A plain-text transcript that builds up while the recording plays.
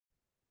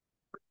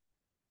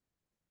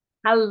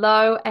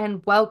Hello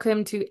and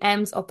welcome to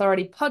M's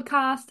Authority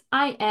Podcast.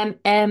 I am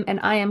M and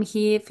I am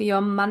here for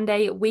your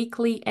Monday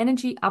weekly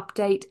energy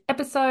update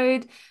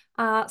episode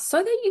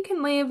so that you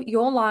can live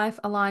your life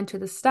aligned to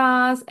the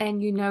stars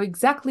and you know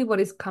exactly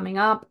what is coming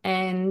up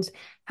and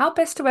how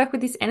best to work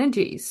with this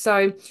energy.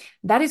 So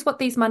that is what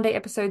these Monday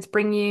episodes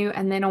bring you.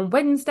 And then on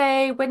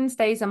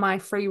Wednesdays are my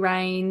free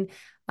reign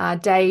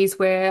days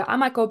where I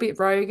might go a bit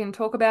rogue and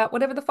talk about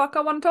whatever the fuck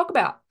I want to talk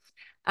about.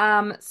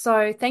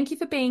 So thank you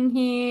for being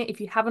here.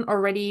 If you haven't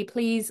already,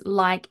 please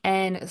like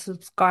and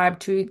subscribe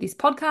to this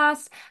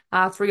podcast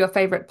through your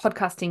favorite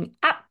podcasting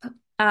app.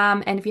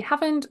 And if you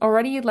haven't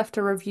already left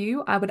a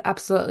review, I would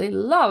absolutely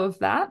love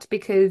that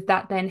because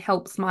that then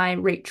helps my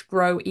reach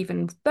grow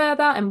even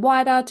further and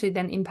wider to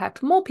then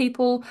impact more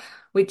people,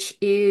 which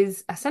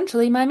is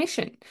essentially my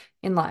mission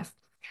in life.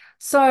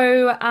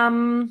 So,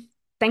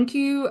 thank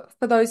you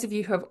for those of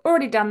you who have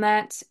already done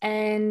that.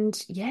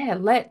 And yeah,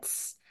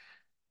 let's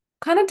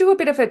kind of do a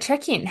bit of a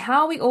check-in.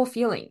 How are we all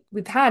feeling?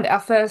 We've had our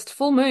first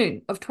full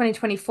moon of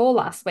 2024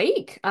 last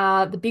week,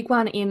 the big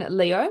one in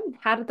Leo.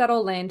 How did that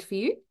all land for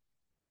you?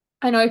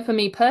 I know for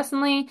me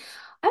personally,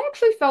 I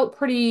actually felt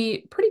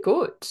pretty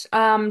good.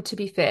 To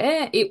be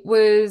fair, it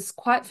was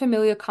quite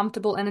familiar,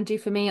 comfortable energy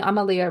for me. I'm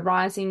a Leo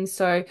rising,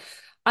 so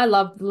I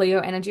love Leo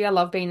energy. I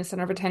love being the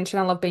center of attention.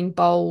 I love being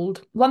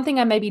bold. One thing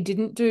I maybe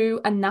didn't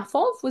do enough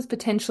of was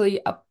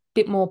potentially a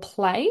bit more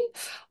play,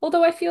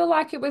 although I feel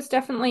like it was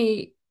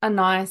definitely a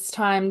nice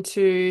time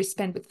to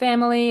spend with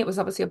family. It was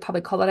obviously a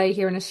public holiday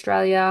here in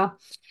Australia.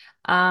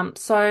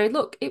 So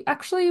look, it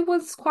actually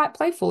was quite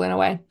playful in a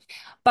way.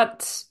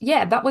 But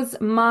yeah, that was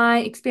my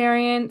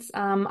experience.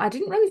 I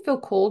didn't really feel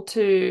called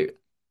to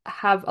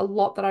have a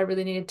lot that I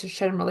really needed to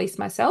shed and release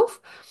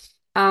myself.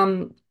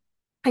 Um,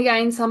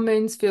 Again, some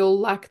moons feel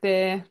like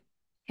they're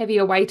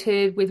heavier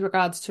weighted with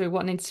regards to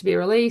what needs to be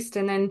released.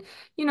 And then,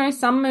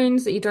 some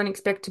moons that you don't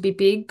expect to be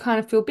big kind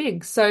of feel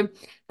big. So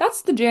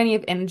that's the journey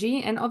of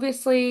energy. And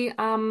obviously,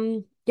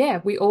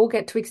 yeah, we all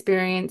get to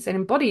experience and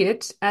embody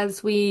it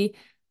as we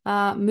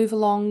move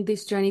along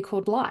this journey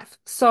called life.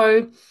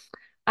 So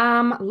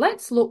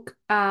let's look.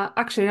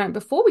 Actually, no,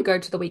 before we go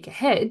to the week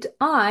ahead,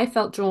 I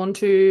felt drawn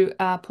to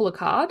pull a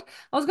card.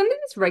 I was going to do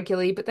this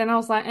regularly, but then I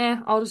was like,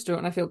 I'll just do it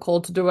and I feel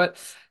called to do it.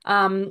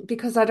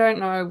 Because I don't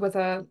know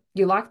whether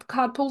you like the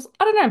card pulls.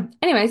 I don't know.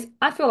 Anyways,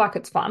 I feel like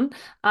it's fun.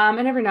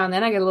 And every now and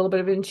then I get a little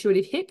bit of an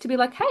intuitive hit to be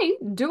like, hey,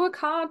 do a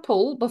card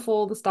pull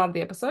before the start of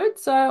the episode.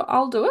 So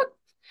I'll do it.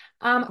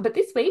 But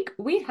this week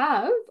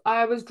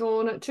I was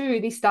drawn to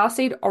the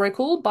Starseed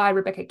Oracle by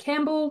Rebecca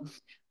Campbell.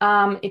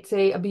 It's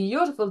a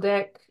beautiful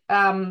deck.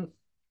 And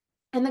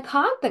the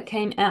card that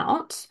came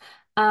out,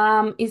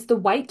 is the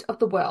weight of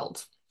the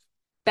world.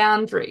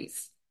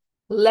 Boundaries.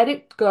 Let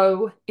it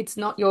go. It's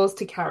not yours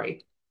to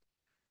carry.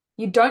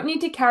 You don't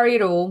need to carry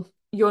it all.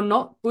 You're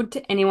not good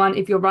to anyone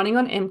if you're running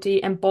on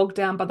empty and bogged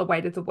down by the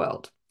weight of the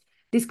world.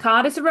 This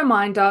card is a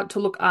reminder to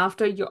look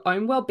after your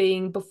own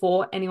well-being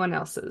before anyone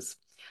else's,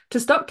 to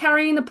stop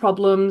carrying the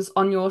problems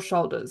on your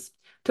shoulders,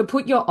 to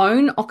put your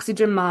own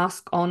oxygen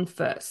mask on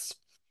first.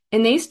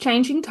 In these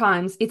changing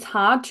times, it's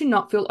hard to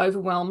not feel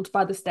overwhelmed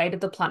by the state of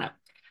the planet.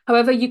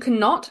 However, you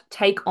cannot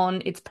take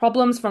on its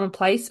problems from a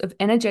place of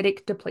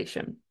energetic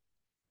depletion.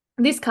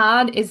 This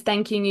card is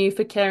thanking you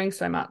for caring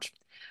so much.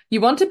 You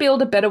want to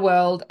build a better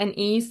world and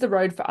ease the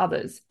road for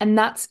others, and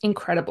that's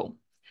incredible.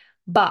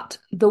 But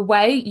the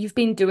way you've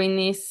been doing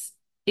this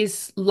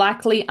is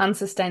likely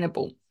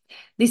unsustainable.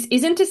 This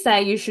isn't to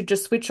say you should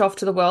just switch off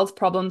to the world's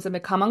problems and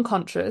become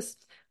unconscious.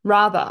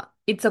 Rather,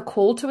 it's a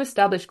call to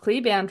establish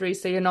clear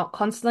boundaries so you're not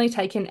constantly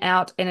taken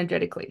out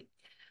energetically.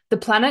 The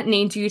planet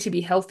needs you to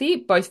be healthy,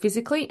 both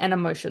physically and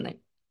emotionally.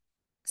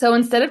 So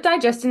instead of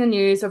digesting the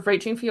news of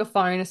reaching for your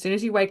phone as soon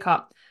as you wake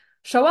up,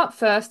 show up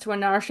first to a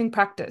nourishing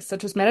practice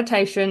such as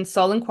meditation,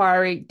 soul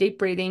inquiry, deep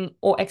breathing,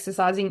 or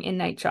exercising in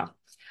nature.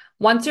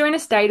 Once you're in a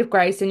state of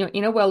grace and your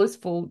inner well is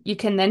full, you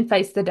can then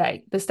face the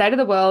day, the state of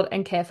the world,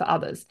 and care for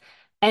others.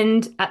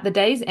 And at the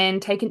day's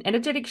end, take an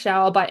energetic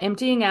shower by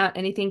emptying out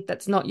anything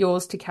that's not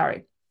yours to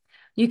carry.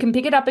 You can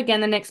pick it up again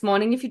the next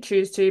morning if you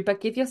choose to,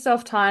 but give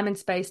yourself time and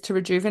space to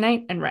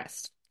rejuvenate and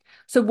rest.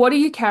 So, what are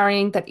you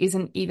carrying that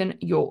isn't even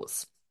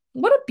yours?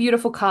 What a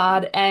beautiful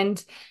card.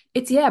 And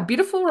it's, yeah, a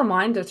beautiful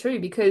reminder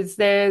too, because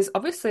there's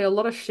obviously a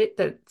lot of shit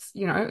that's,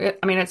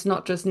 I mean, it's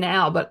not just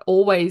now, but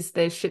always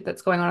there's shit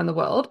that's going on in the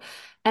world.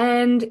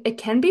 And it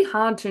can be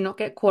hard to not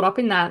get caught up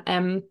in that.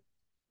 And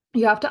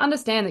you have to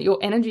understand that your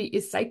energy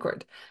is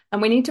sacred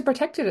and we need to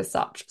protect it as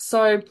such.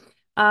 So,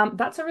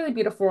 that's a really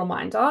beautiful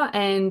reminder.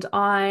 And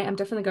I am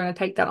definitely going to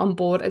take that on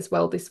board as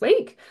well this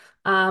week.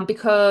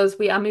 Because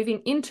we are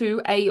moving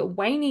into a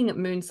waning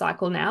moon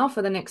cycle now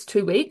for the next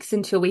 2 weeks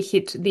until we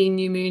hit the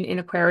new moon in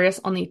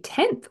Aquarius on the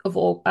 10th of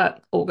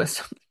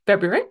August,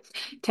 February,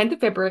 10th of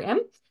February.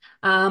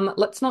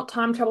 Let's not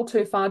time travel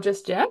too far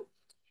just yet.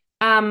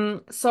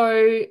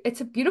 So it's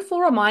a beautiful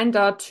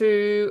reminder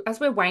to, as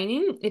we're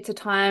waning, it's a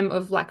time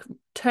of like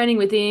turning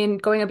within,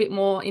 going a bit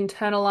more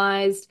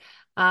internalized,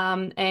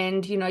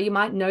 And you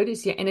might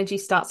notice your energy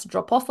starts to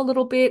drop off a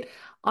little bit.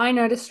 I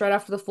notice straight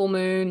after the full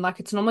moon, like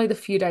it's normally the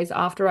few days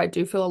after I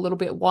do feel a little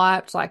bit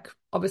wiped. Like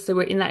obviously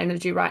we're in that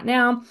energy right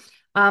now.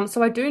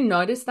 So I do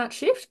notice that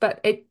shift,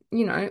 but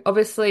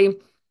obviously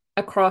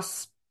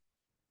across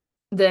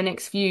the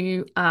next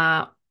few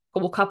or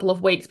couple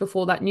of weeks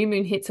before that new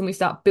moon hits and we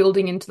start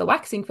building into the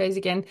waxing phase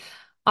again,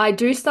 I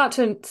do start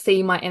to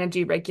see my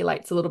energy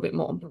regulates a little bit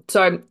more.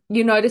 So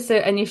you notice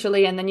it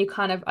initially and then you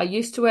kind of are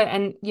used to it.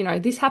 And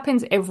this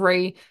happens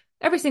every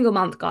single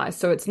month, guys.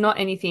 So it's not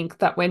anything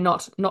that we're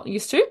not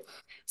used to.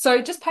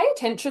 So just pay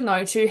attention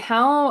though to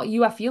how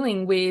you are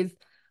feeling with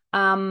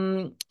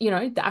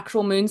the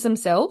actual moons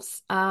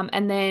themselves,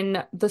 and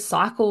then the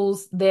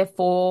cycles,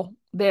 thereafter.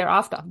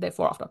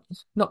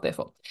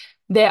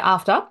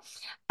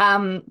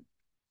 Um,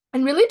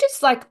 and really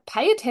just like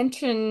pay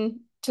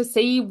attention to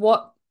see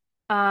what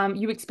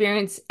you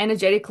experience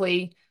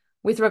energetically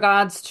with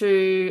regards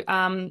to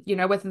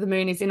whether the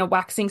moon is in a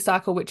waxing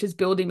cycle, which is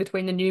building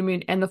between the new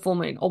moon and the full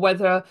moon, or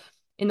whether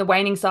in the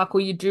waning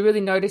cycle you do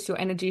really notice your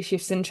energy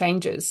shifts and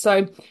changes.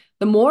 So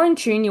the more in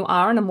tune you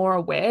are and are more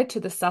aware to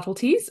the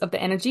subtleties of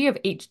the energy of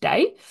each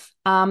day,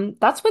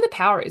 that's where the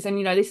power is.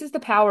 And this is the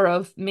power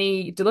of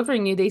me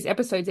delivering you these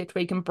episodes each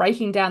week and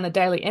breaking down the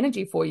daily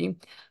energy for you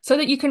so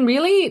that you can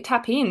really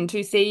tap in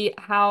to see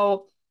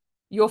how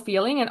you're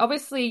feeling. And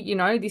obviously,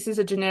 this is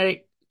a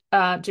generic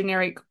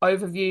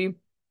overview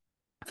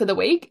for the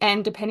week.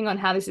 And depending on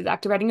how this is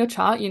activating your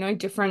chart,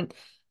 different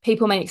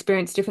people may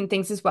experience different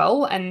things as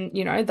well. And,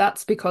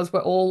 that's because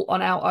we're all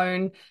on our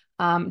own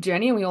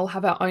journey and we all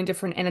have our own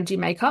different energy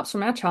makeups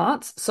from our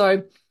charts.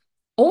 So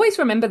always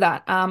remember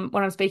that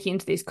when I'm speaking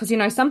into this, because,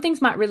 some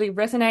things might really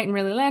resonate and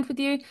really land with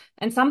you.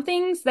 And some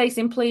things they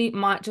simply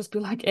might just be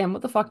like, Em,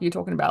 what the fuck are you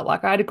talking about?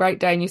 Like, I had a great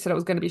day and you said it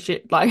was going to be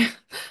shit. Like,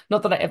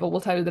 not that I ever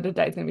will tell you that a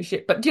day's going to be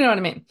shit, but do you know what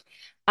I mean?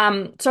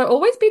 So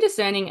always be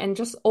discerning and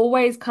just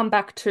always come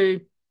back to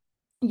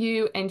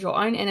you and your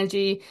own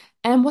energy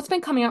and what's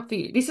been coming up for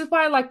you. This is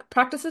why like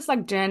practices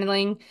like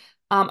journaling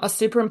are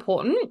super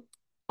important.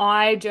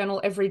 I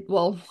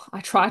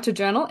try to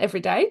journal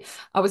every day.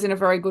 I was in a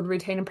very good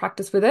routine and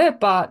practice with it,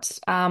 but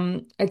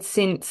it's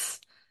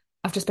since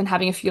I've just been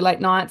having a few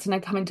late nights and I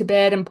come into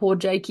bed and poor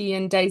Jakey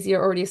and Daisy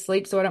are already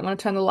asleep, so I don't want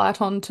to turn the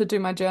light on to do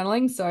my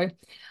journaling. So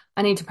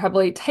I need to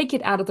probably take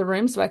it out of the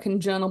room so I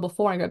can journal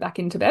before I go back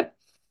into bed.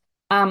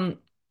 Um,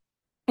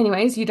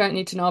 Anyways, you don't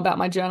need to know about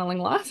my journaling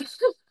life.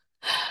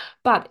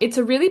 But it's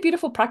a really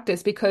beautiful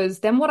practice because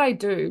then what I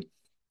do,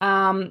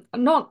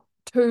 not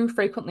too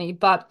frequently,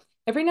 but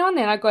every now and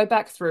then I go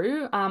back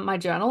through my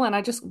journal and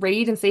I just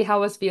read and see how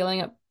I was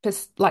feeling at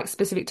like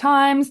specific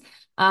times,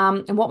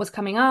 and what was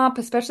coming up,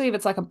 especially if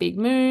it's like a big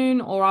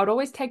moon, or I would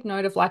always take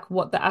note of like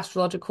what the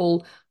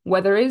astrological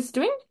weather is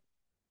doing.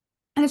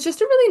 And it's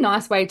just a really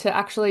nice way to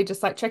actually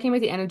just like check in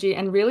with the energy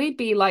and really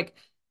be like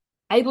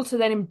able to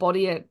then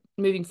embody it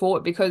moving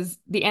forward, because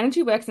the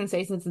energy works in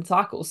seasons and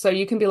cycles. So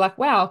you can be like,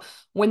 wow,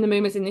 when the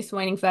moon was in this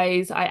waning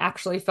phase, I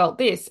actually felt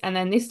this. And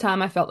then this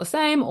time I felt the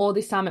same, or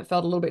this time it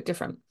felt a little bit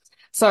different.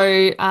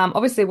 So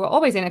obviously we're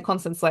always in a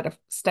constant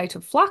state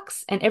of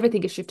flux and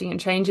everything is shifting and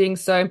changing.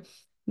 So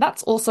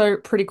that's also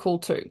pretty cool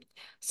too.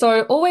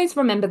 So always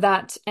remember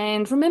that,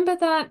 and remember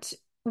that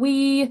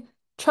we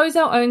chose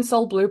our own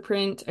soul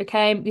blueprint.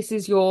 Okay. This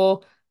is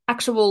your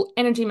actual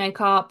energy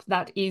makeup.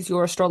 That is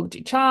your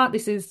astrology chart.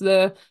 This is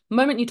the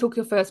moment you took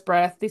your first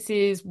breath. This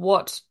is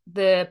what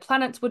the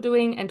planets were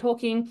doing and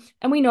talking.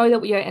 And we know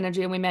that we are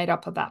energy and we made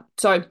up of that.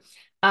 So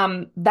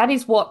that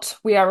is what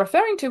we are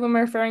referring to when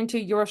we're referring to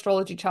your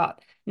astrology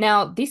chart.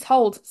 Now, this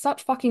holds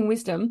such fucking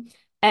wisdom,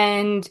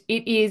 and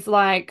it is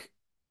like,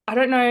 I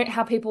don't know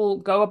how people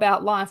go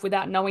about life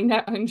without knowing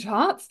their own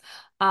charts,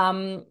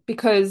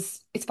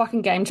 because it's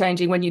fucking game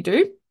changing when you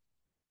do.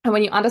 And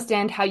when you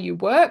understand how you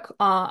work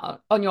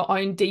on your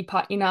own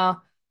deeper inner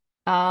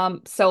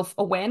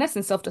self-awareness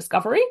and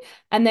self-discovery.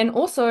 And then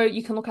also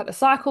you can look at the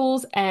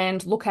cycles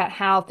and look at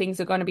how things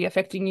are going to be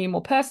affecting you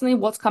more personally,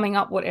 what's coming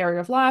up, what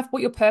area of life,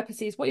 what your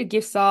purpose is, what your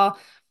gifts are,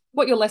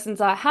 what your lessons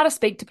are, how to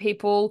speak to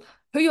people,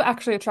 who you're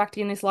actually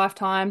attracting in this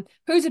lifetime,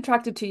 who's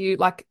attracted to you.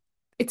 Like,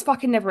 it's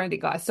fucking never ending,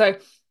 guys. So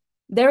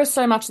there is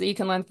so much that you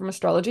can learn from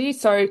astrology.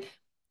 So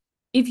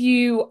if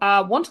you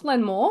want to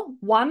learn more,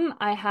 one,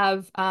 I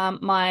have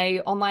my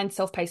online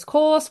self-paced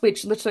course,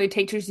 which literally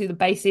teaches you the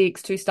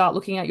basics to start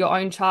looking at your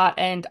own chart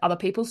and other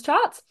people's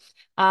charts.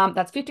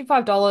 That's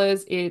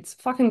 $55. It's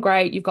fucking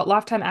great. You've got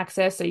lifetime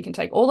access, so you can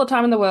take all the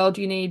time in the world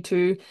you need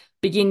to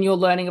begin your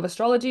learning of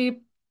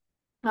astrology.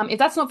 If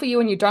that's not for you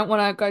and you don't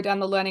want to go down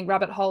the learning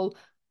rabbit hole,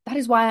 that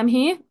is why I'm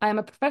here. I am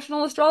a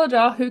professional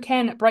astrologer who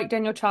can break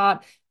down your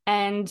chart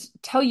and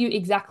tell you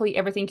exactly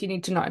everything you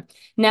need to know.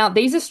 Now,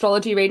 these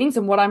astrology readings,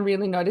 and what I'm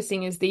really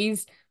noticing is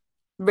these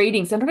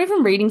readings, they're not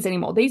even readings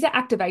anymore. These are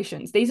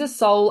activations. These are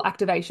soul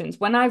activations.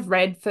 When I've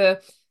read for,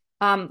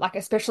 like,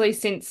 especially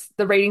since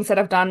the readings that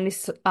I've done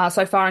this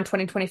so far in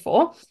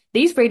 2024,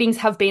 these readings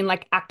have been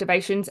like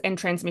activations and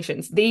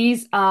transmissions.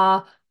 These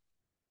are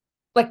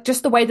like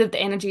just the way that the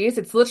energy is,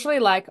 it's literally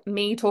like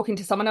me talking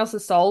to someone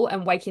else's soul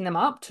and waking them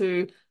up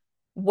to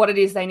what it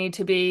is they need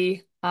to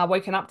be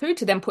woken up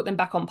to then put them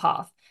back on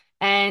path.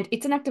 And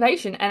it's an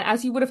activation. And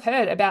as you would have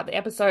heard about the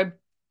episode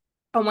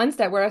on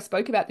Wednesday where I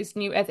spoke about this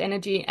new earth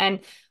energy, and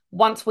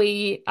once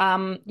we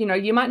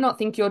you might not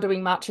think you're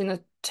doing much in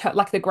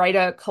like the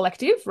greater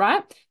collective,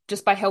 right?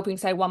 Just by helping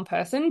say one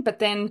person, but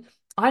then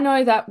I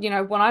know that,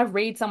 when I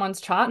read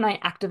someone's chart and I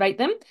activate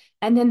them,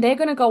 and then they're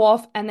going to go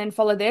off and then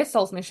follow their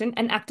soul's mission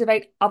and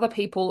activate other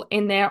people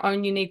in their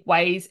own unique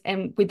ways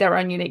and with their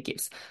own unique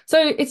gifts.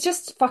 So it's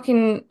just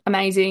fucking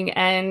amazing.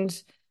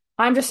 And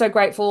I'm just so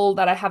grateful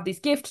that I have this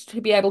gift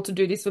to be able to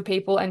do this for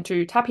people and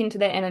to tap into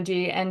their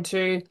energy and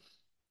to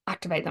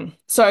activate them.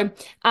 So,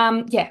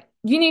 yeah,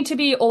 you need to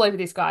be all over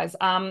this, guys.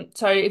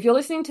 So if you're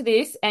listening to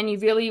this and you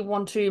really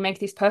want to make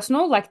this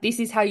personal, like this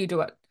is how you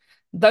do it.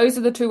 Those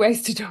are the two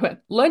ways to do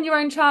it. Learn your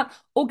own chart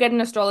or get an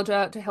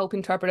astrologer to help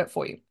interpret it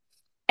for you.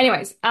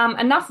 Anyways,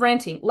 enough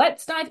ranting.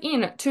 Let's dive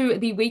in to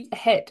the week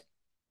ahead.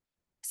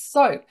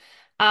 So,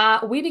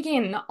 we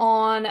begin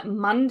on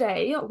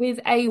Monday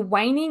with a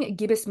waning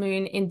gibbous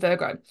moon in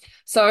Virgo.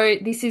 So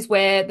this is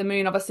where the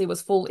moon obviously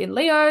was full in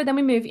Leo. Then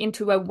we move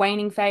into a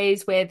waning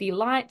phase where the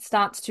light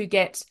starts to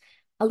get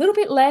a little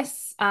bit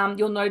less.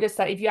 You'll notice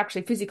that if you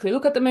actually physically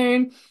look at the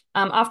moon,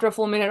 after a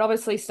full moon, it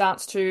obviously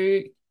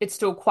it's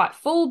still quite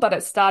full, but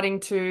it's starting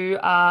to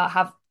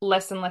have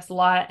less and less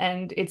light,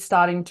 and it's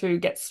starting to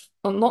get,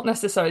 well, not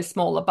necessarily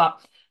smaller,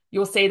 but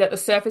you'll see that the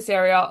surface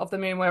area of the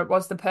moon where it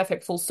was the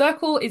perfect full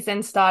circle is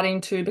then starting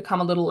to become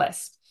a little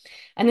less.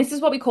 And this is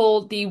what we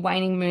call the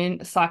waning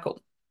moon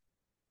cycle.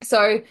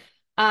 So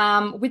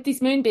with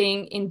this moon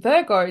being in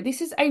Virgo, this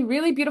is a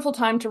really beautiful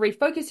time to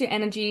refocus your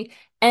energy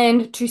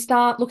and to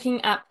start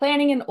looking at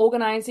planning and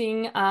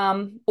organizing,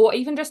 or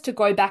even just to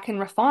go back and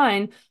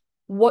refine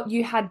what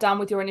you had done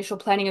with your initial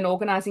planning and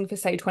organizing for,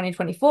 say,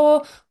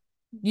 2024.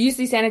 Use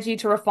this energy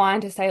to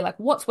refine, to say like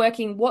what's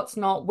working, what's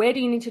not, where do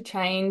you need to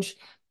change?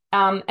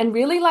 And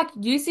really like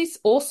use this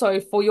also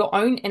for your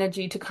own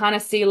energy to kind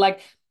of see like,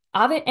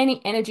 are there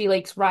any energy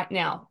leaks right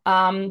now?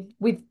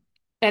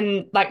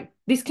 And like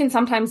this can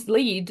sometimes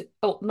lead,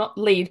 or not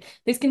lead,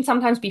 this can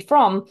sometimes be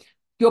from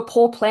your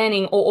poor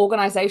planning or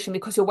organization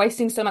because you're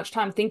wasting so much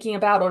time thinking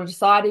about or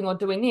deciding or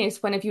doing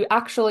this, when if you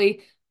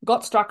actually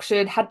got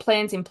structured, had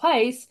plans in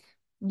place,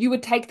 you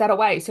would take that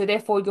away. So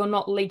therefore you're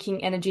not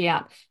leaking energy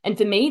out. And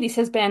for me, this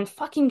has been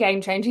fucking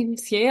game changing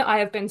this year. I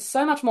have been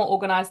so much more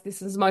organized.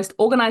 This is the most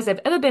organized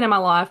I've ever been in my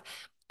life.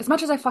 As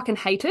much as I fucking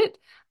hate it,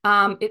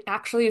 it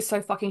actually is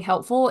so fucking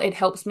helpful. It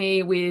helps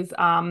me with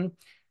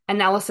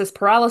analysis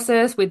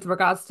paralysis with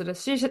regards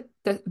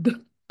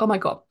to oh my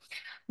God,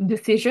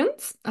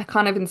 decisions. I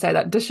can't even say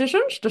that.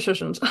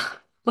 Decisions.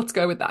 Let's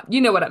go with that.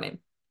 You know what I mean.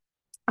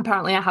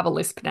 Apparently I have a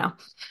lisp now.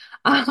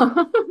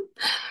 Um,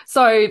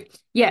 so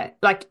yeah,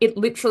 like it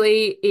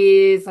literally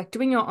is like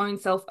doing your own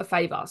self a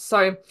favor.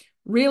 So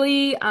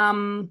really,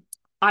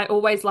 I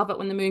always love it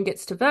when the moon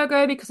gets to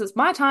Virgo because it's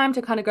my time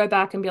to kind of go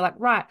back and be like,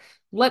 right,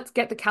 let's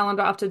get the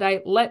calendar up to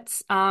date.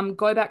 Let's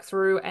go back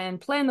through and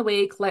plan the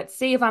week. Let's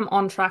see if I'm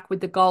on track with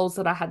the goals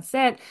that I had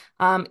set.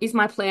 Is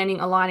my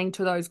planning aligning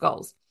to those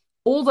goals?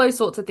 All those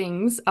sorts of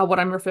things are what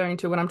I'm referring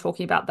to when I'm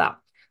talking about that.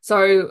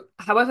 So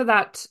however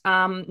that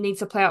needs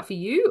to play out for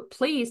you,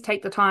 please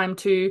take the time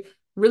to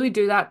really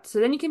do that so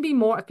then you can be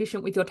more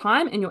efficient with your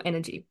time and your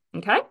energy.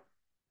 Okay.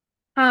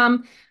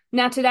 Um,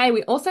 Now today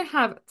we also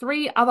have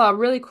three other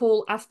really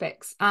cool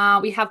aspects.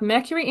 We have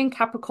Mercury in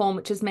Capricorn,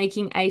 which is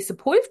making a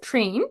supportive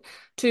trine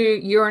to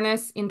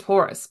Uranus in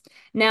Taurus.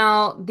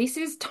 Now, this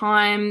is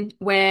time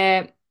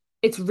where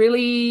it's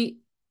really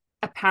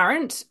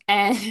apparent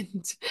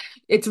and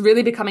it's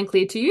really becoming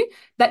clear to you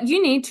that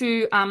you need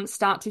to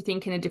start to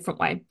think in a different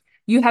way.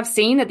 You have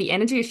seen that the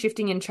energy is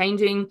shifting and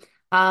changing,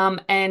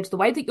 and the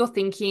way that you're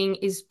thinking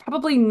is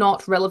probably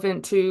not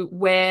relevant to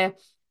where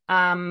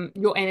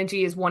your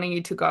energy is wanting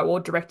you to go or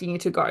directing you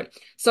to go.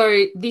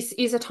 So this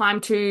is a time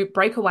to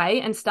break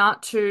away and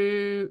start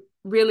to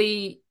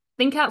really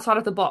think outside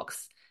of the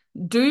box.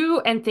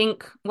 Do and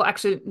think, well,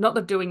 actually, not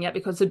the doing yet,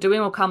 because the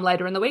doing will come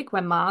later in the week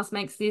when Mars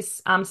makes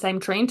this same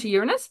trine to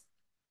Uranus.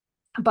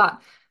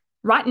 But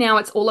right now,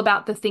 it's all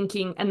about the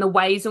thinking and the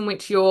ways in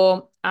which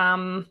you're,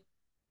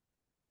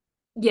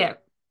 yeah,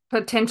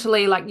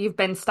 potentially like you've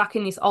been stuck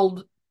in this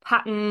old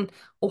pattern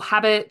or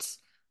habit.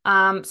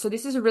 So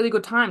this is a really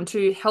good time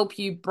to help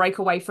you break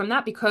away from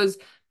that because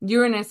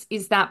Uranus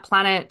is that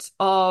planet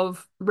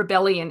of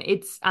rebellion.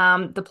 It's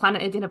the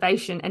planet of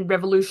innovation and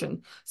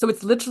revolution. So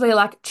it's literally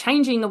like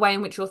changing the way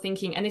in which you're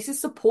thinking. And this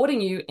is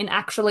supporting you in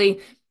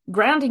actually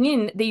grounding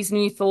in these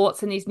new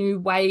thoughts and these new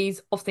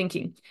ways of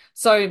thinking.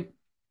 So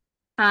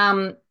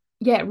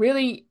yeah,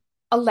 really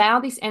allow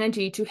this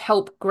energy to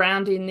help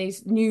ground in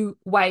these new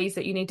ways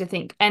that you need to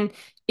think. And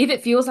if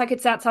it feels like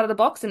it's outside of the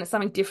box and it's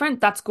something different,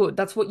 that's good.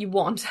 That's what you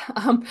want.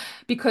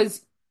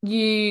 Because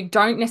you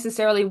don't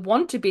necessarily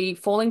want to be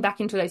falling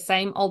back into those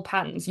same old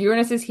patterns.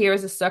 Uranus is here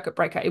as a circuit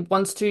breaker. It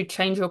wants to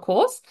change your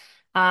course.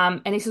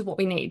 And this is what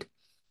we need.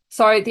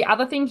 So the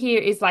other thing here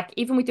is like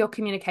even with your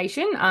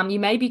communication, you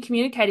may be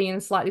communicating in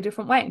a slightly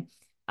different way.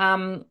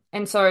 And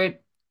so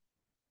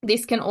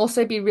this can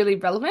also be really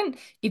relevant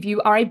if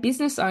you are a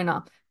business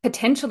owner.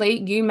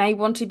 Potentially, you may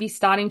want to be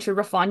starting to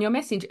refine your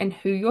message and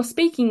who you're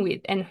speaking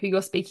with and who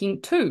you're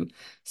speaking to.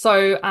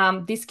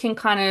 So, this can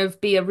kind of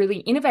be a really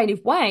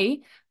innovative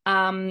way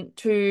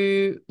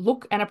to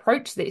look and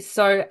approach this.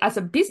 So, as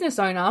a business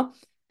owner,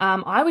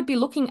 I would be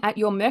looking at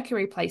your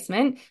Mercury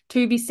placement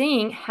to be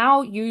seeing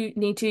how you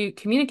need to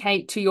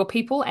communicate to your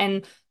people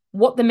and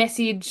what the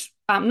message,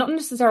 not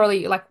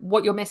necessarily like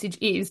what your message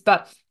is,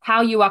 but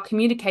how you are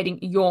communicating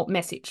your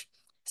message.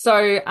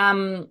 So,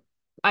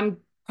 I'm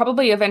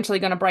probably eventually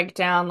going to break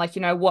down like,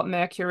 what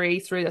Mercury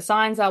through the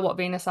signs are, what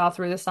Venus are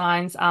through the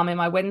signs. In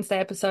my Wednesday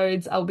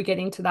episodes, I'll be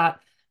getting to that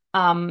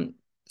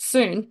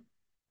soon.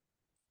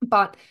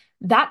 But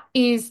that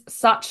is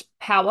such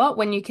power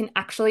when you can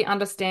actually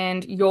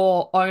understand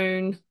your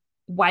own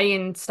way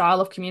and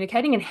style of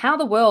communicating and how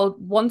the world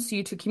wants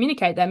you to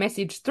communicate their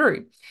message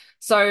through.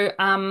 So,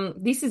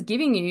 this is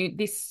giving you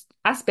this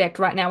aspect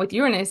right now with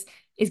Uranus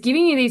is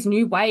giving you these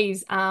new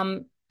ways,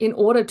 in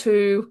order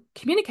to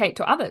communicate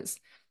to others.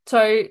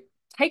 So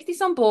take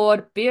this on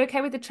board, be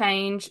okay with the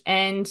change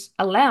and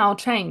allow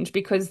change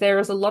because there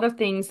is a lot of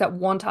things that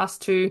want us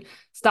to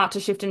start to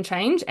shift and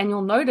change. And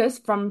you'll notice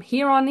from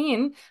here on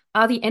in,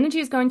 the energy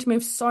is going to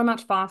move so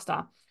much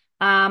faster.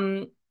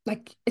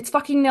 Like it's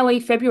fucking nearly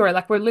February.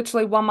 Like we're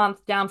literally 1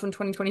 month down from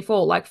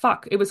 2024. Like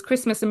fuck, it was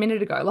Christmas a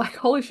minute ago. Like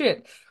holy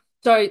shit.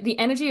 So the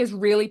energy is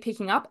really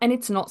picking up and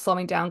it's not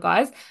slowing down,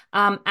 guys.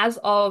 As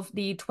of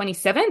the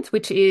 27th,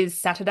 which is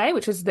Saturday,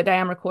 which is the day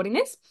I'm recording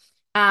this,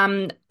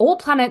 all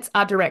planets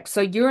are direct.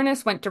 So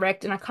Uranus went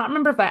direct, and I can't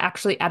remember if I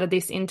actually added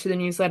this into the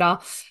newsletter,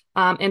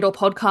 and or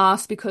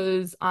podcast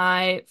because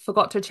I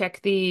forgot to check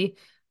the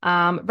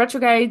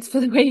retrogrades for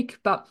the week,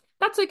 but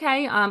that's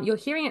okay. You're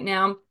hearing it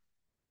now.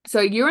 So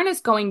Uranus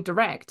going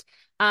direct.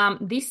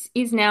 This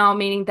is now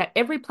meaning that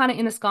every planet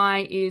in the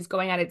sky is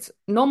going at its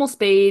normal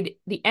speed.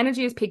 The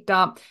energy is picked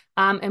up,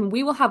 and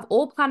we will have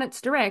all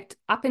planets direct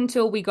up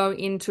until we go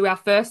into our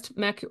first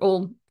Mercury,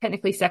 or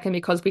technically second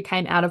because we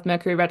came out of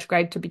Mercury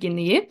retrograde to begin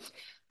the year.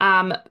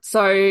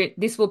 So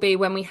this will be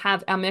when we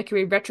have our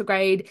Mercury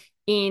retrograde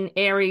in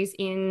Aries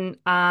in,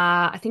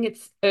 I think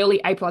it's early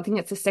April. I think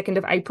it's the 2nd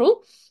of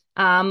April.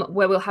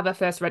 Where we'll have our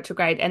first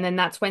retrograde. And then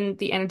that's when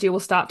the energy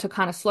will start to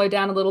kind of slow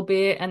down a little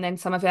bit. And then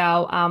some of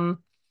our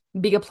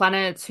bigger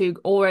planets who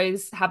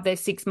always have their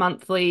 6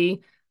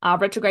 monthly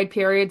retrograde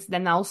periods,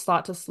 then they'll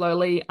start to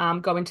slowly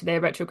go into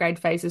their retrograde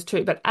phases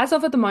too. But as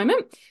of at the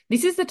moment,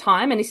 this is the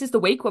time and this is the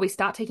week where we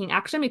start taking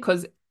action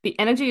because the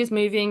energy is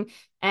moving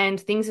and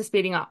things are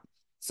speeding up.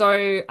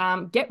 So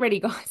get ready,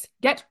 guys.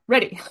 Get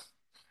ready.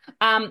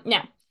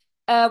 Now,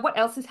 what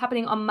else is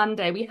happening on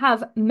Monday? We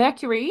have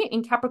Mercury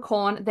in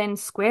Capricorn, then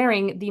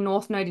squaring the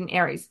North Node in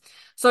Aries.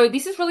 So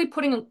this is really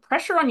putting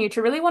pressure on you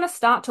to really want to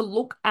start to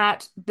look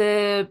at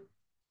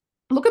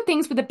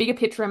things with a bigger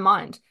picture in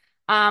mind.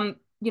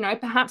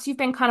 Perhaps you've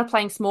been kind of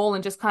playing small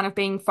and just kind of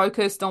being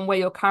focused on where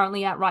you're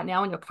currently at right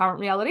now in your current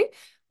reality.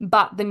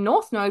 But the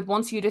North Node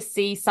wants you to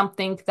see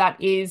something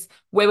that is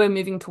where we're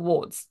moving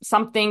towards,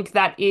 something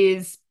that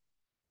is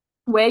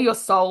where your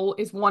soul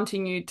is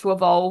wanting you to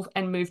evolve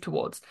and move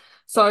towards.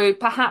 So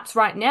perhaps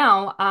right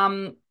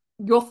now,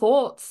 your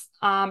thoughts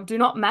do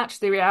not match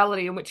the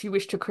reality in which you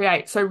wish to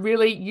create. So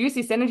really use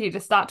this energy to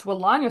start to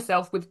align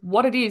yourself with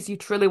what it is you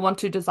truly want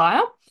to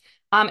desire,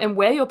 and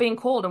where you're being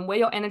called and where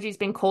your energy is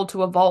being called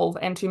to evolve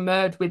and to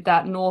merge with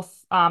that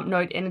North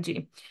Node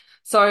energy.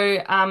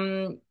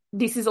 So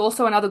this is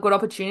also another good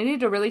opportunity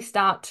to really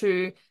start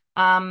to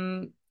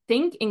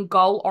think in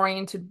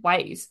goal-oriented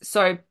ways.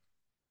 So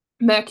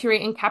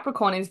Mercury in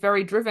Capricorn is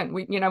very driven.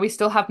 We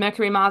still have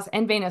Mercury, Mars,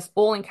 and Venus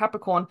all in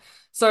Capricorn.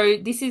 So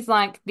this is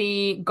like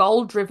the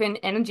goal-driven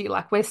energy.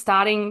 Like we're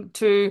starting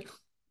to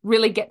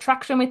really get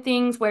traction with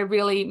things. We're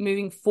really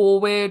moving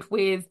forward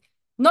with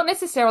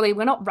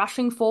we're not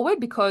rushing forward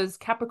because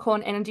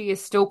Capricorn energy is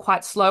still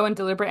quite slow and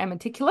deliberate and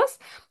meticulous,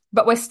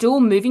 but we're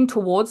still moving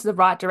towards the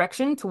right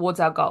direction,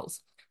 towards our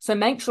goals. So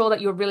make sure that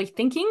you're really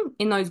thinking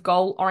in those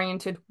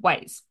goal-oriented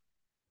ways.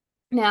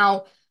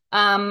 Now,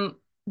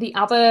 the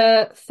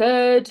other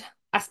third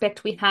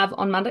aspect we have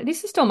on Monday,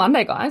 this is still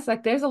Monday, guys.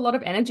 Like there's a lot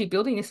of energy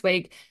building this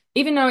week,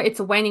 even though it's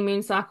a waning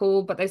moon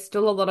cycle, but there's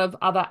still a lot of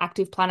other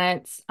active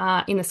planets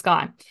in the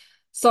sky.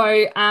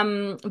 So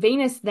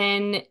Venus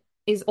then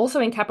is also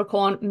in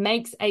Capricorn,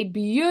 makes a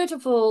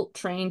beautiful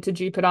trine to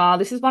Jupiter.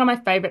 This is one of my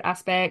favorite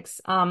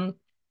aspects.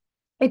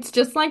 It's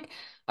just like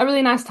a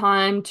really nice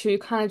time to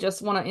kind of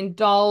just want to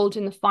indulge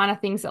in the finer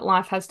things that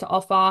life has to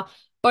offer.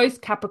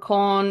 Both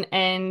Capricorn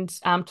and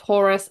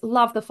Taurus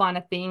love the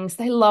finer things.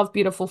 They love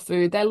beautiful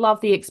food. They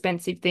love the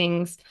expensive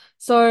things.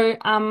 So,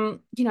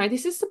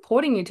 this is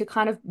supporting you to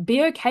kind of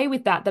be okay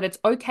with that it's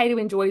okay to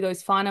enjoy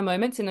those finer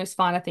moments and those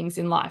finer things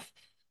in life.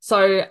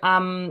 So,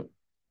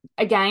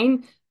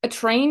 again, a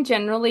trine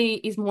generally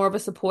is more of a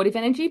supportive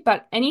energy,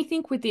 but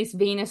anything with this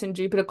Venus and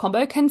Jupiter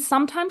combo can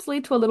sometimes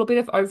lead to a little bit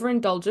of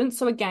overindulgence.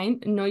 So again,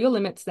 know your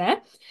limits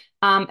there.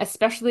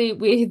 Especially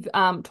with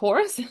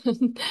Taurus.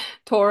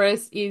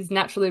 Taurus is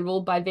naturally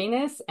ruled by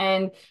Venus,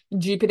 and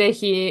Jupiter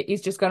here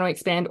is just going to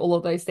expand all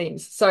of those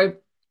themes. So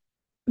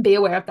be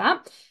aware of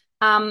that.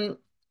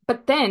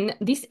 But then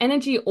this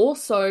energy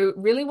also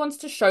really wants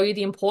to show you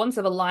the importance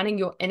of aligning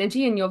your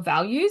energy and your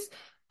values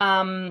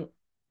to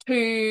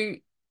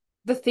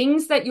the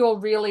things that you're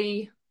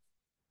really,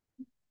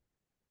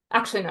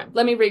 actually, no,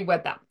 let me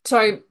reword that.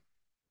 So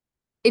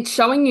it's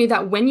showing you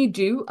that when you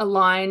do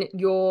align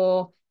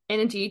your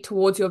energy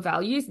towards your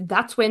values,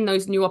 that's when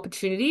those new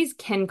opportunities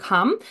can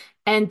come,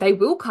 and they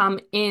will come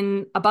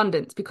in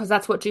abundance because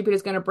that's what Jupiter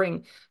is going to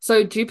bring.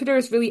 So Jupiter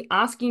is really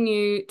asking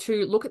you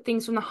to look at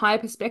things from the higher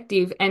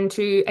perspective and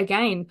to,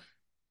 again,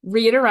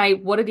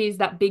 reiterate what it is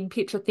that big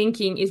picture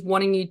thinking is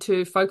wanting you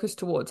to focus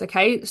towards.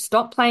 Okay.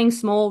 Stop playing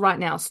small right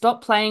now.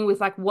 Stop playing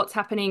with like what's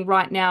happening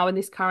right now in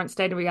this current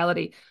state of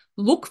reality.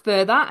 Look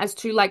further as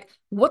to like,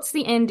 what's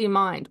the end in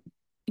mind?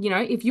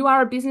 If you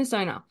are a business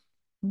owner,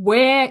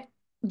 where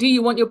do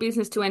you want your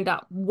business to end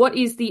up? What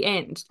is the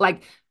end?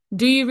 Like,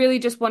 do you really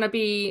just want to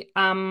be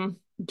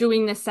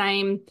doing the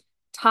same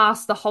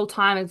task the whole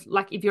time as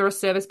like if you're a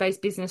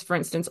service-based business, for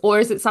instance, or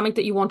is it something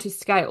that you want to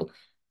scale?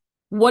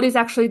 What is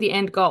actually the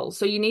end goal?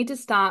 So you need to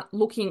start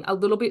looking a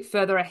little bit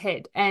further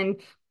ahead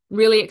and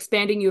really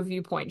expanding your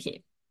viewpoint here.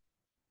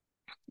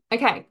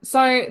 Okay,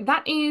 so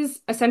that is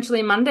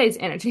essentially Monday's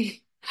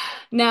energy.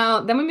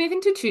 Now, then we move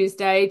into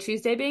Tuesday,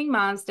 Tuesday being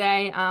Mars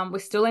Day. We're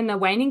still in the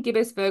waning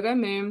gibbous Virgo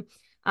moon.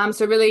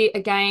 So really,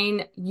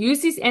 again,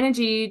 use this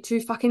energy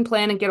to fucking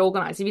plan and get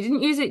organized. If you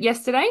didn't use it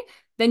yesterday,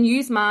 then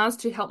use Mars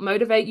to help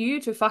motivate you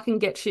to fucking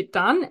get shit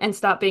done and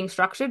start being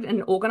structured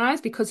and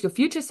organized because your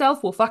future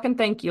self will fucking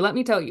thank you. Let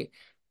me tell you.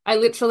 I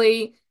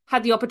literally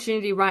had the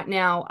opportunity right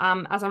now,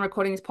 as I'm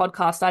recording this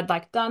podcast, I'd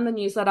like done the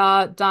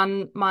newsletter,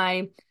 done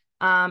my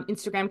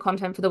Instagram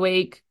content for the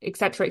week,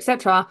 etc.,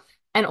 etc.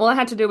 And all I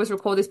had to do was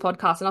record this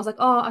podcast. And I was like,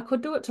 oh, I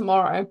could do it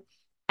tomorrow.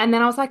 And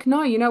then I was like,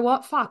 no, you know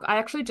what? Fuck. I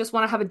actually just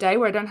want to have a day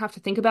where I don't have to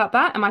think about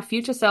that. And my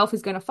future self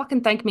is going to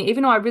fucking thank me,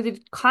 even though I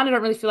really kind of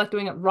don't really feel like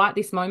doing it right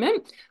this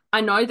moment.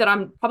 I know that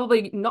I'm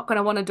probably not going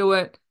to want to do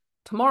it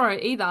tomorrow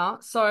either.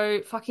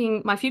 So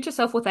fucking my future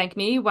self will thank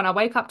me when I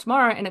wake up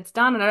tomorrow and it's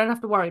done and I don't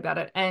have to worry about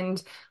it.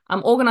 And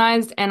I'm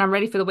organized and I'm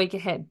ready for the week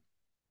ahead.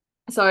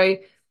 So,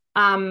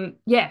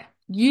 yeah,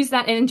 use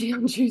that energy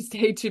on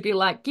Tuesday to be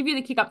like, give you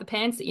the kick up the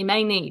pants that you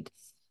may need.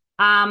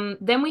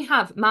 Then we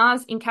have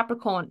Mars in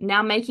Capricorn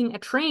now making a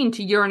trine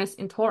to Uranus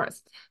in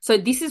Taurus. So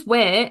this is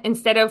where,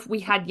 instead of we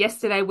had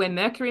yesterday where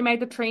Mercury made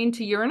the trine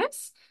to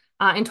Uranus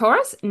in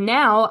Taurus,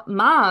 now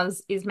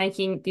Mars is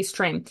making this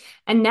trine.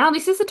 And now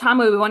this is the time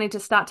where we wanted to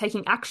start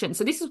taking action.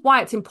 So this is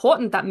why it's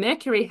important that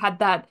Mercury had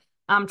that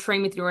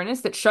trine with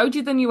Uranus that showed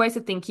you the new ways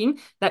of thinking,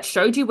 that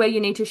showed you where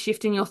you need to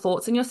shift in your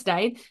thoughts and your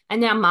state.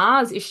 And now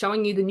Mars is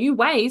showing you the new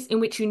ways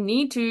in which you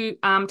need to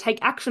take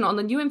action on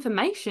the new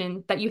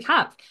information that you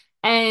have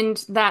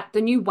and that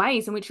the new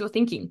ways in which you're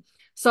thinking.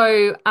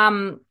 So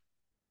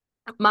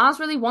Mars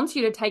really wants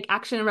you to take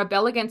action and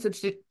rebel against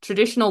the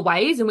traditional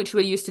ways in which we're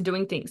used to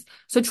doing things.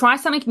 So try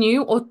something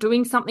new or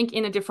doing something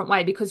in a different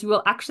way because you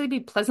will actually be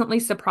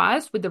pleasantly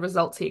surprised with the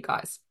results here,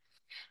 guys.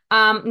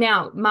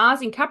 Now,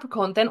 Mars in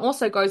Capricorn then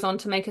also goes on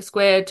to make a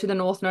square to the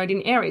North Node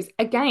in Aries.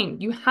 Again,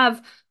 you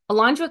have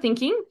aligned your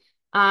thinking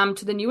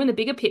to the new and the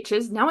bigger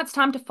pictures. Now it's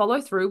time to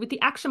follow through with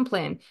the action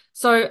plan.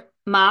 So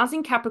Mars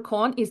in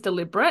Capricorn is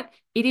deliberate.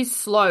 It is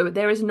slow.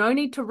 There is no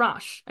need to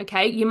rush.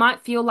 Okay. You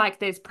might feel like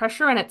there's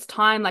pressure and it's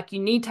time, like you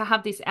need to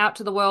have this out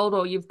to the world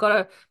or you've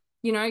got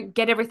to,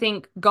 get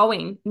everything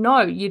going.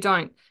 No, you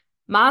don't.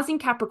 Mars in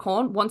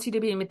Capricorn wants you to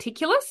be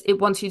meticulous. It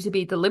wants you to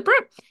be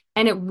deliberate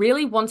and it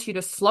really wants you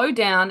to slow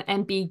down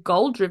and be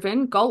goal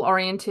driven, goal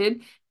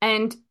oriented.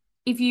 And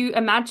if you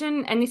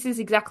imagine, and this is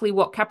exactly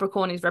what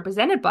Capricorn is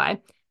represented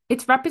by,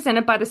 it's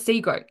represented by the sea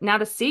goat. Now,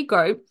 the sea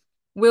goat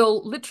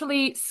will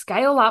literally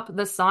scale up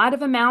the side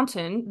of a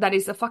mountain that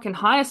is the fucking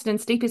highest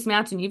and steepest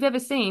mountain you've ever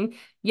seen,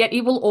 yet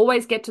it will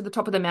always get to the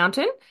top of the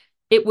mountain.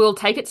 It will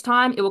take its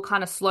time. It will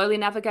kind of slowly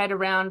navigate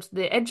around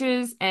the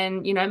edges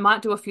and,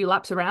 might do a few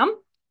laps around,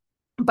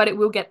 but it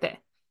will get there.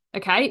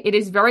 Okay. It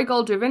is very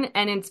goal driven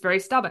and it's very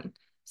stubborn.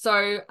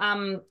 So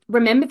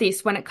remember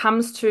this when it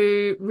comes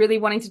to really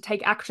wanting to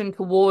take action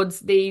towards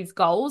these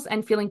goals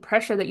and feeling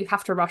pressure that you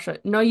have to rush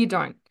it. No, you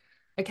don't.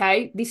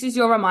 Okay. This is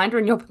your reminder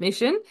and your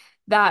permission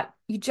that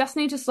you just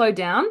need to slow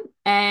down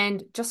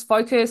and just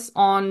focus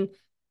on,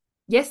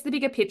 yes, the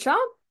bigger picture,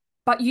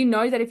 but you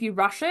know that if you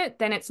rush it,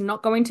 then it's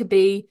not going to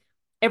be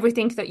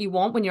everything that you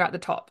want when you're at the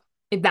top,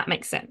 if that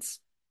makes sense.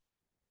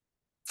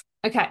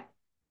 Okay.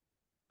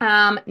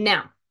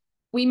 Now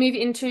we move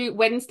into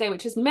Wednesday,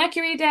 which is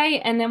Mercury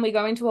Day, and then we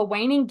go into a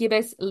waning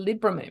gibbous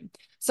Libra moon.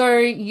 So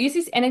use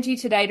this energy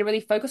today to really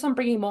focus on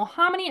bringing more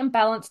harmony and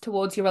balance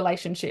towards your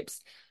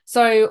relationships.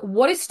 So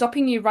what is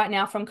stopping you right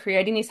now from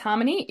creating this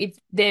harmony if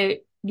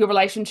your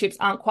relationships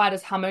aren't quite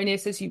as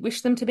harmonious as you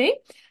wish them to be?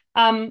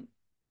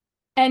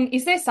 And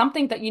is there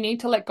something that you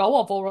need to let go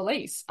of or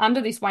release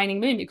under this waning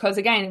moon? Because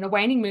again, in a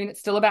waning moon, it's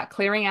still about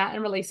clearing out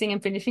and releasing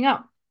and finishing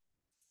up.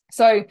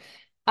 So,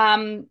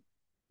 um,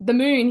 the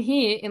moon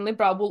here in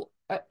Libra will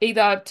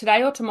either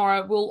today or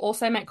tomorrow will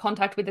also make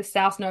contact with the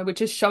South Node,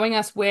 which is showing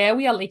us where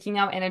we are leaking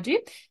our energy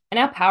and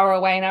our power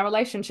away in our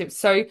relationships.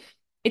 So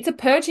it's a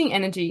purging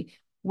energy.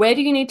 Where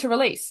do you need to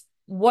release?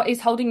 What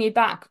is holding you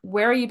back?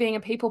 Where are you being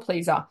a people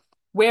pleaser?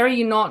 Where are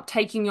you not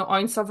taking your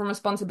own sovereign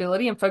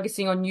responsibility and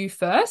focusing on you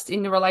first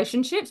in your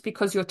relationships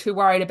because you're too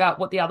worried about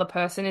what the other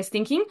person is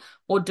thinking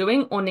or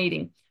doing or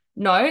needing?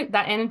 No,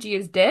 that energy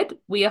is dead.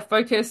 We are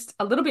focused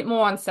a little bit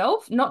more on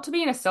self, not to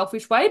be in a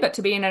selfish way, but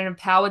to be in an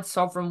empowered,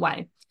 sovereign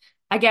way.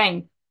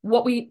 Again,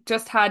 what we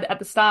just had at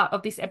the start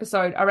of this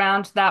episode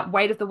around that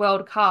weight of the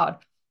world card,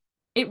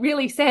 it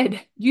really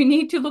said you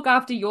need to look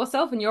after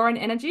yourself and your own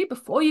energy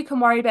before you can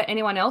worry about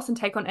anyone else and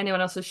take on anyone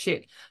else's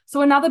shit.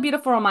 So another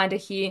beautiful reminder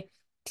here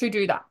to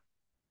do that.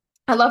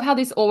 I love how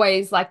this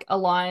always like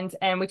aligns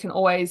and we can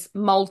always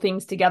mold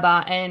things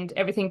together and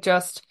everything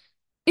just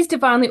is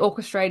divinely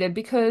orchestrated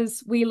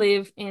because we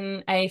live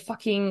in a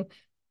fucking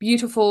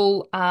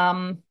beautiful,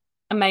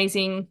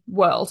 amazing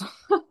world.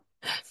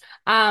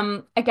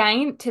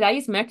 Again, today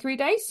is Mercury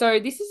Day, so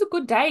this is a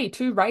good day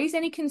to raise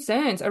any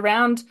concerns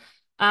around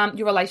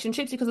your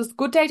relationships because it's a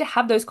good day to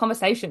have those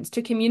conversations,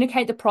 to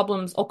communicate the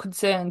problems or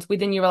concerns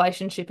within your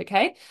relationship,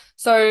 okay?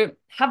 So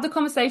have the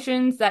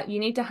conversations that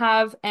you need to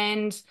have,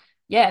 and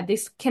yeah,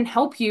 this can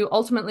help you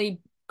ultimately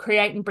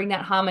create and bring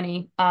that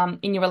harmony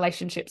in your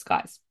relationships,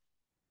 guys.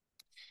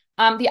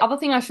 The other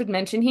thing I should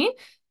mention here,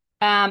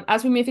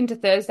 as we move into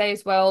Thursday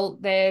as well,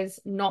 there's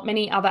not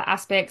many other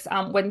aspects,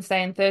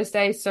 Wednesday and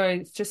Thursday. So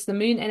it's just the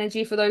moon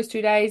energy for those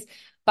 2 days.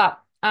 But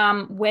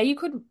where you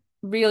could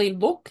really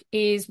look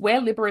is where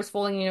Libra is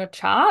falling in your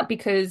chart,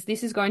 because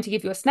this is going to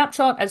give you a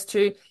snapshot as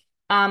to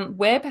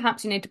where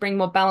perhaps you need to bring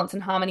more balance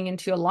and harmony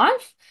into your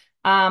life.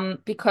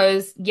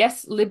 Because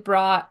yes,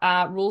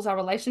 Libra rules our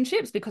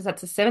relationships because that's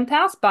the seventh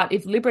house. But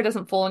if Libra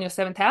doesn't fall in your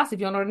seventh house, if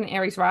you're not an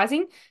Aries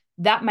rising,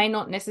 that may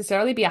not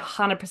necessarily be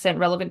 100%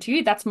 relevant to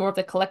you. That's more of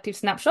the collective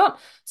snapshot.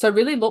 So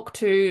really look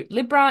to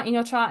Libra in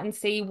your chart and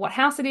see what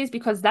house it is,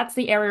 because that's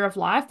the area of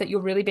life that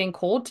you're really being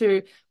called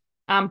to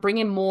bring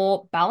in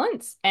more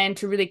balance and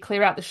to really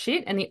clear out the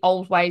shit and the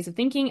old ways of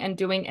thinking and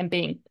doing and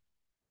being.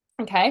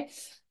 Okay.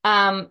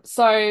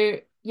 So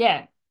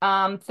yeah,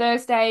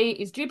 Thursday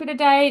is Jupiter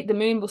Day. The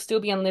moon will still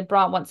be on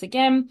Libra once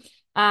again.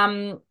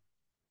 So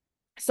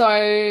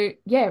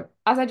yeah,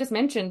 as I just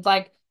mentioned,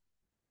 like,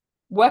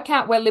 work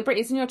out where Libra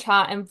is in your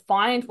chart and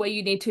find where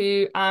you need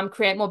to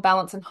create more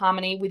balance and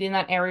harmony within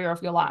that area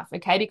of your life,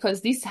 okay?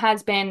 Because this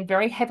has been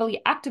very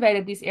heavily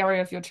activated, this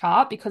area of your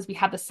chart, because we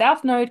have the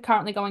South Node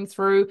currently going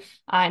through,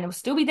 and it will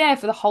still be there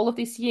for the whole of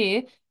this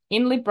year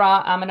in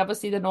Libra, and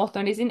obviously the North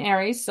Node is in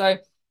Aries. So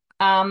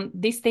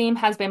this theme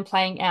has been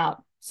playing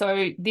out.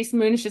 So this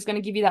moon is just going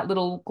to give you that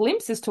little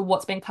glimpse as to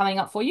what's been coming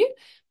up for you.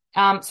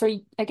 So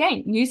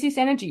again, use this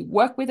energy,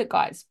 work with it,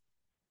 guys.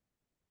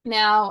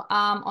 Now,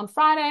 on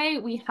Friday,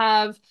 we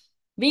have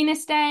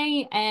Venus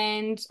Day,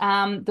 and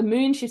the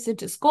moon shifts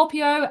into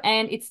Scorpio,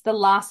 and it's the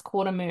last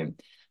quarter moon.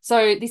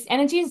 So this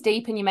energy is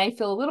deep, and you may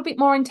feel a little bit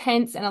more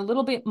intense and a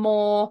little bit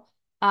more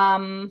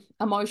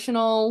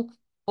emotional,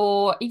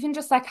 or even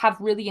just like have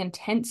really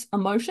intense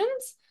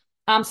emotions.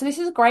 So this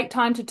is a great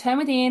time to turn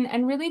within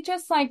and really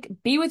just like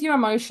be with your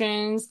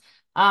emotions.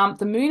 The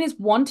moon is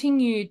wanting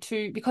you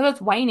to, because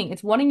it's waning,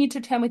 it's wanting you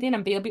to turn within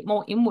and be a bit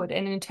more inward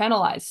and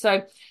internalize.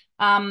 So,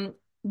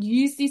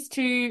 use this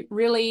to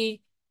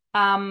really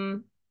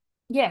turn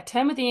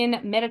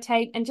within,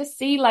 meditate, and just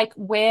see like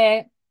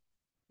where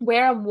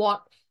and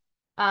what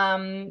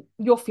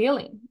you're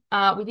feeling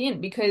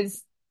within,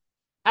 because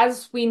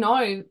as we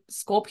know,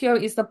 Scorpio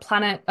is the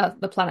planet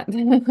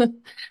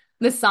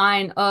the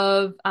sign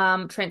of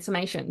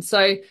transformation.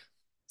 So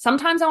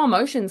sometimes our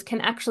emotions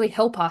can actually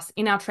help us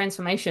in our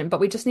transformation, but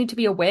we just need to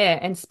be aware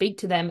and speak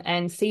to them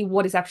and see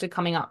what is actually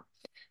coming up.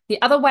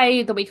 The other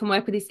way that we can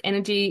work with this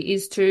energy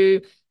is to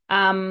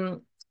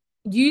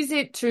use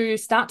it to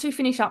start to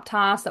finish up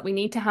tasks that we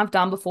need to have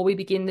done before we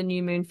begin the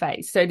new moon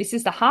phase. So this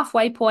is the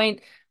halfway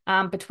point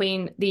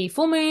between the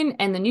full moon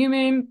and the new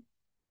moon.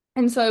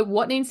 And so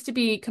what needs to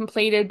be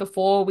completed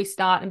before we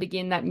start and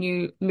begin that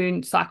new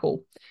moon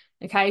cycle?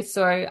 Okay,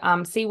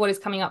 so see what is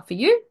coming up for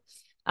you.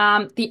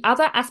 The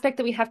other aspect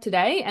that we have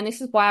today, and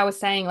this is why I was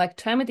saying like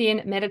turn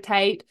within,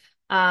 meditate,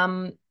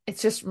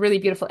 it's just really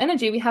beautiful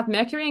energy. We have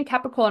Mercury and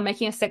Capricorn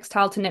making a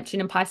sextile to Neptune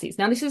and Pisces.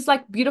 Now, this is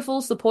like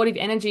beautiful, supportive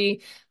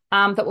energy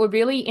that will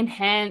really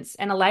enhance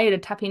and allow you to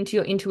tap into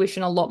your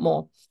intuition a lot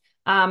more.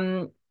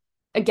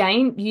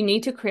 Again, you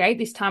need to create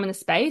this time and the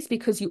space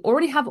because you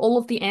already have all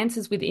of the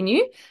answers within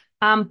you.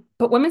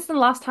 But when was the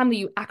last time that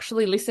you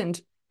actually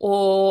listened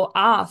or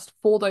asked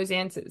for those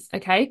answers?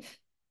 Okay.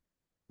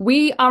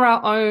 We are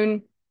our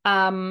own,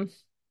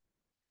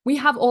 we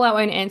have all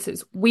our own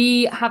answers.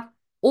 We have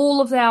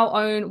all of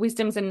our own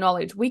wisdoms and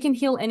knowledge. We can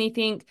heal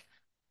anything.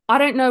 I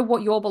don't know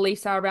what your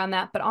beliefs are around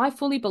that, but I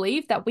fully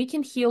believe that we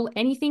can heal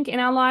anything in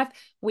our life.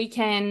 We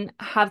can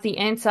have the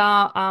answer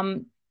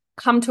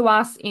come to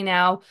us in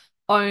our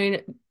own,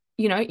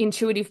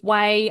 intuitive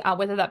way,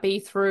 whether that be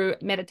through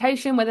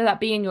meditation, whether that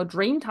be in your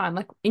dream time,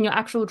 like in your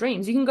actual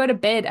dreams. You can go to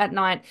bed at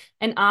night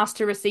and ask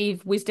to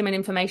receive wisdom and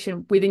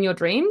information within your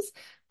dreams.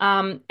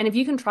 And if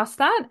you can trust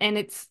that, and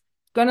it's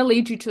going to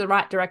lead you to the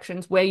right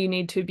directions where you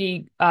need to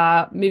be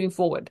moving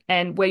forward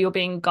and where you're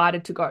being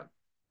guided to go.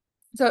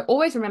 So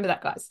always remember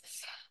that, guys.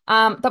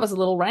 That was a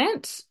little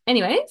rant.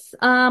 Anyways,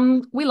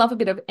 we love a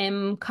bit of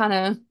M kind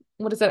of,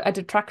 what is it, a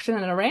detraction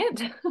and a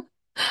rant.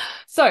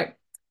 So,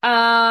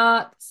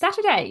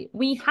 Saturday,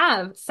 we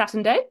have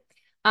Saturn Day.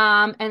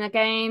 And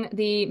again,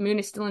 the moon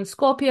is still in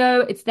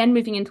Scorpio. It's then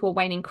moving into a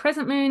waning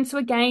crescent moon. So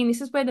again,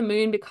 this is where the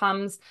moon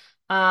becomes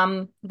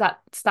that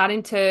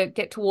starting to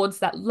get towards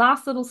that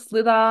last little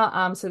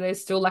slither. So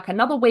there's still like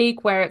another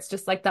week where it's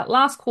just like that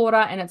last quarter,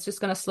 and it's just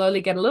going to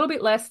slowly get a little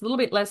bit less, a little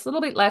bit less, a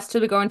little bit less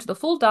till we go into the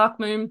full dark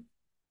moon,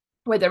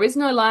 where there is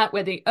no light,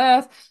 where the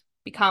earth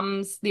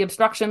becomes the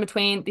obstruction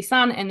between the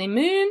sun and the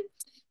moon.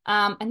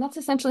 And that's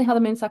essentially how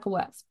the moon cycle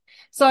works.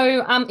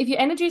 So if your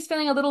energy is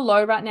feeling a little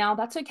low right now,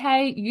 that's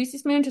okay. Use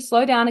this moon to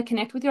slow down and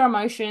connect with your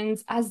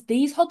emotions, as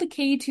these hold the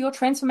key to your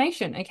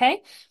transformation,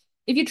 okay?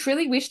 If you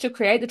truly wish to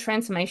create the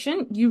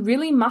transformation, you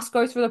really must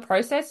go through the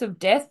process of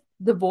death,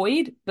 the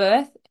void,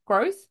 birth,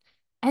 growth,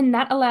 and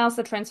that allows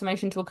the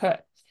transformation to occur.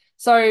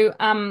 So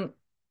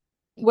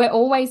we're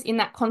always in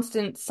that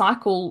constant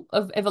cycle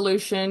of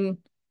evolution,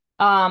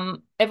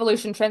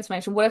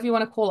 transformation, whatever you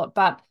want to call it,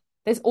 but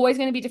there's always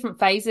going to be different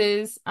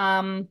phases,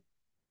 and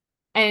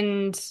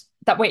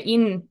that we're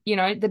in,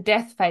 the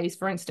death phase,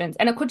 for instance,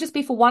 and it could just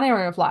be for one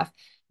area of life,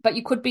 but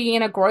you could be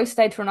in a growth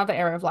stage for another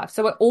area of life.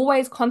 So we're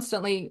always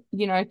constantly,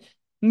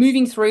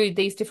 moving through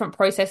these different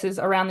processes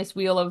around this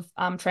wheel of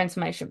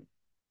transformation.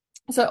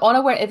 So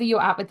honor wherever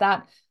you're at with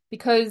that,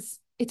 because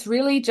it's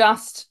really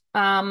just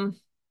part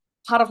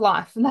of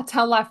life, and that's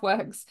how life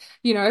works.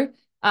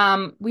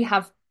 We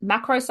have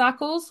macro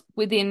cycles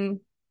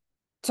within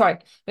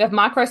we have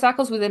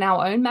microcycles within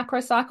our own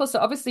macro cycle. So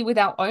obviously with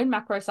our own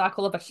macro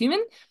cycle of a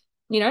human,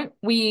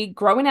 we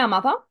grow in our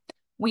mother,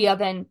 we are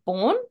then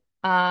born,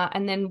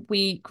 and then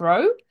we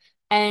grow,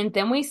 and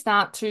then we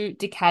start to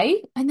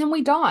decay, and then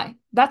we die.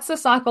 That's the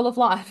cycle of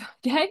life,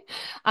 okay?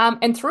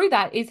 And through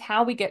that is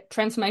how we get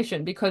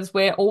transformation, because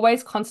we're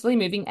always constantly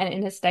moving and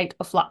in a state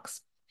of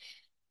flux.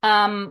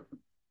 Now,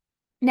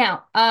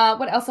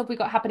 what else have we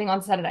got happening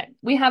on Saturday?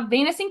 We have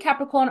Venus in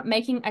Capricorn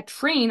making a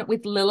trine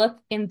with Lilith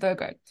in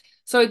Virgo.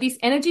 So this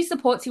energy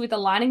supports you with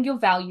aligning your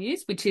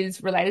values, which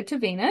is related to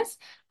Venus,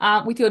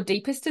 with your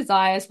deepest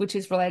desires, which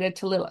is related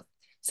to Lilith.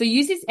 So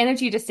use this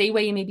energy to see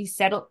where you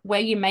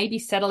may be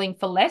settling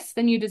for less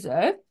than you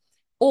deserve,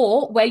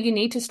 or where you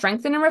need to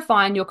strengthen and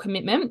refine your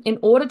commitment in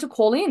order to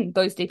call in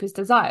those deepest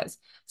desires.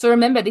 So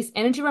remember, this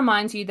energy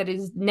reminds you that it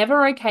is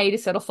never okay to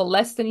settle for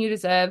less than you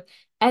deserve,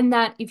 and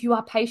that if you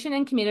are patient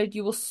and committed,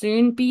 you will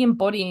soon be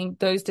embodying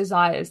those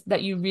desires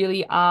that you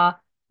really are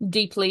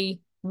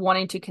deeply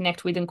wanting to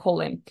connect with and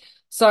call in.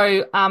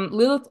 So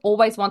Lilith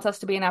always wants us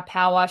to be in our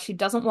power. She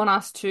doesn't want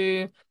us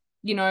to,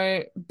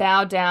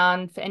 bow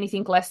down for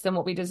anything less than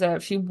what we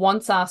deserve. She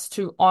wants us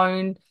to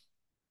own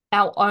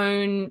our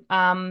own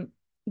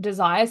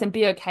desires and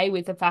be okay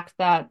with the fact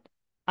that,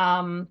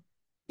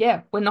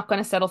 we're not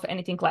going to settle for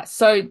anything less.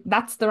 So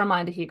that's the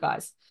reminder here,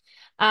 guys.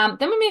 Then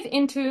we move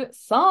into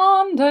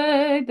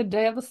Sunday, the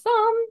day of the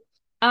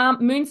sun.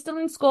 Moon's still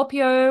in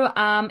Scorpio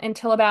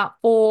until about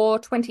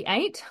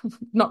 4:28.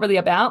 Not really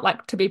about,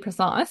 like, to be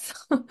precise.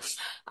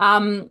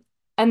 And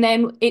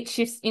then it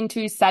shifts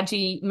into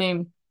Saggy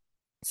moon.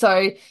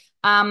 So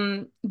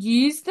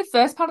use the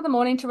first part of the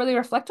morning to really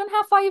reflect on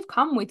how far you've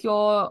come with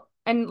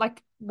and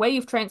like where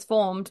you've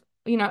transformed,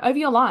 over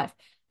your life.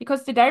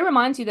 Because today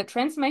reminds you that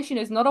transformation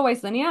is not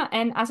always linear.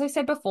 And as I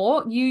said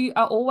before, you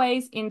are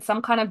always in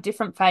some kind of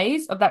different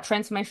phase of that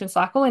transformation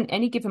cycle in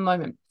any given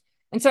moment.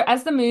 And so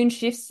as the moon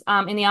shifts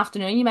in the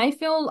afternoon, you may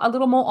feel a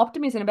little more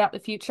optimism about the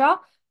future,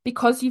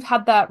 because you've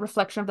had that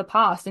reflection of the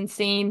past and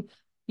seen,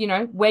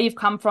 where you've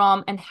come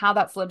from and how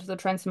that's led to the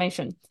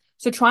transformation.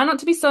 So try not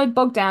to be so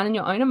bogged down in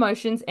your own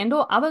emotions and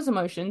or others'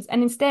 emotions,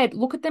 and instead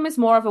look at them as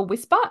more of a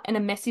whisper and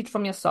a message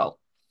from your soul.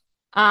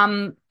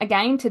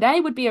 Again, today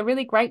would be a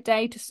really great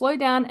day to slow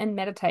down and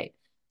meditate.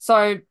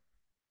 So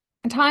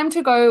time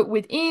to go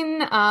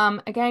within.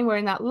 Again, we're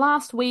in that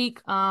last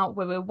week where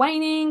we're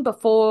waning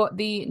before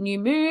the new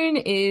moon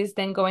is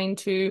then going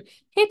to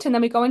hit, and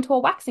then we go into a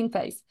waxing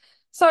phase.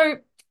 So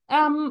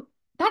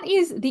that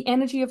is the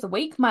energy of the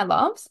week, my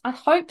loves. I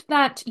hope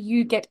that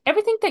you get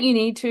everything that you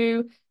need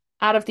to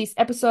out of this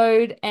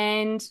episode.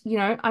 And,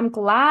 I'm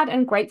glad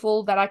and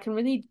grateful that I can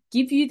really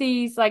give you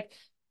these like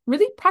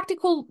really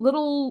practical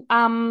little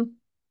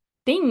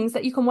things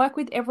that you can work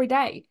with every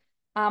day.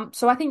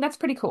 So I think that's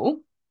pretty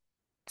cool.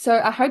 So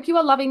I hope you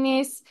are loving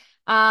this.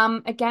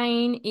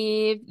 Again,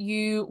 if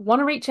you want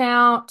to reach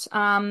out,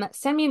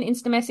 send me an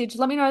Insta message.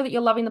 Let me know that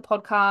you're loving the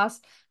podcast.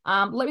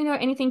 Let me know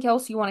anything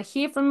else you want to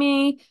hear from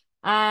me.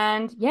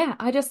 And yeah,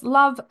 I just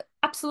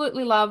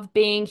absolutely love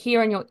being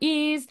here in your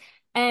ears.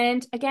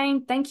 And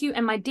again, thank you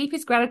and my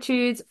deepest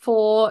gratitudes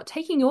for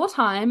taking your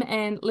time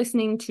and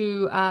listening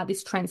to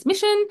this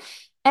transmission.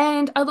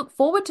 And I look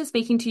forward to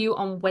speaking to you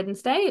on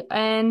Wednesday.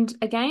 And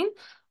again,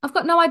 I've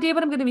got no idea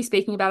what I'm going to be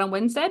speaking about on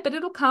Wednesday, but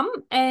it'll come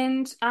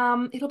and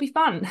it'll be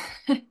fun.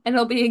 And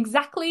it'll be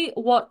exactly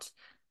what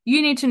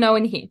you need to know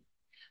and hear.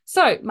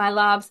 So, my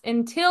loves,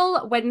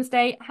 until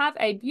Wednesday, have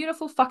a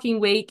beautiful fucking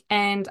week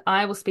and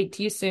I will speak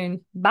to you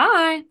soon.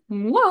 Bye.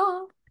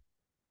 Mwah.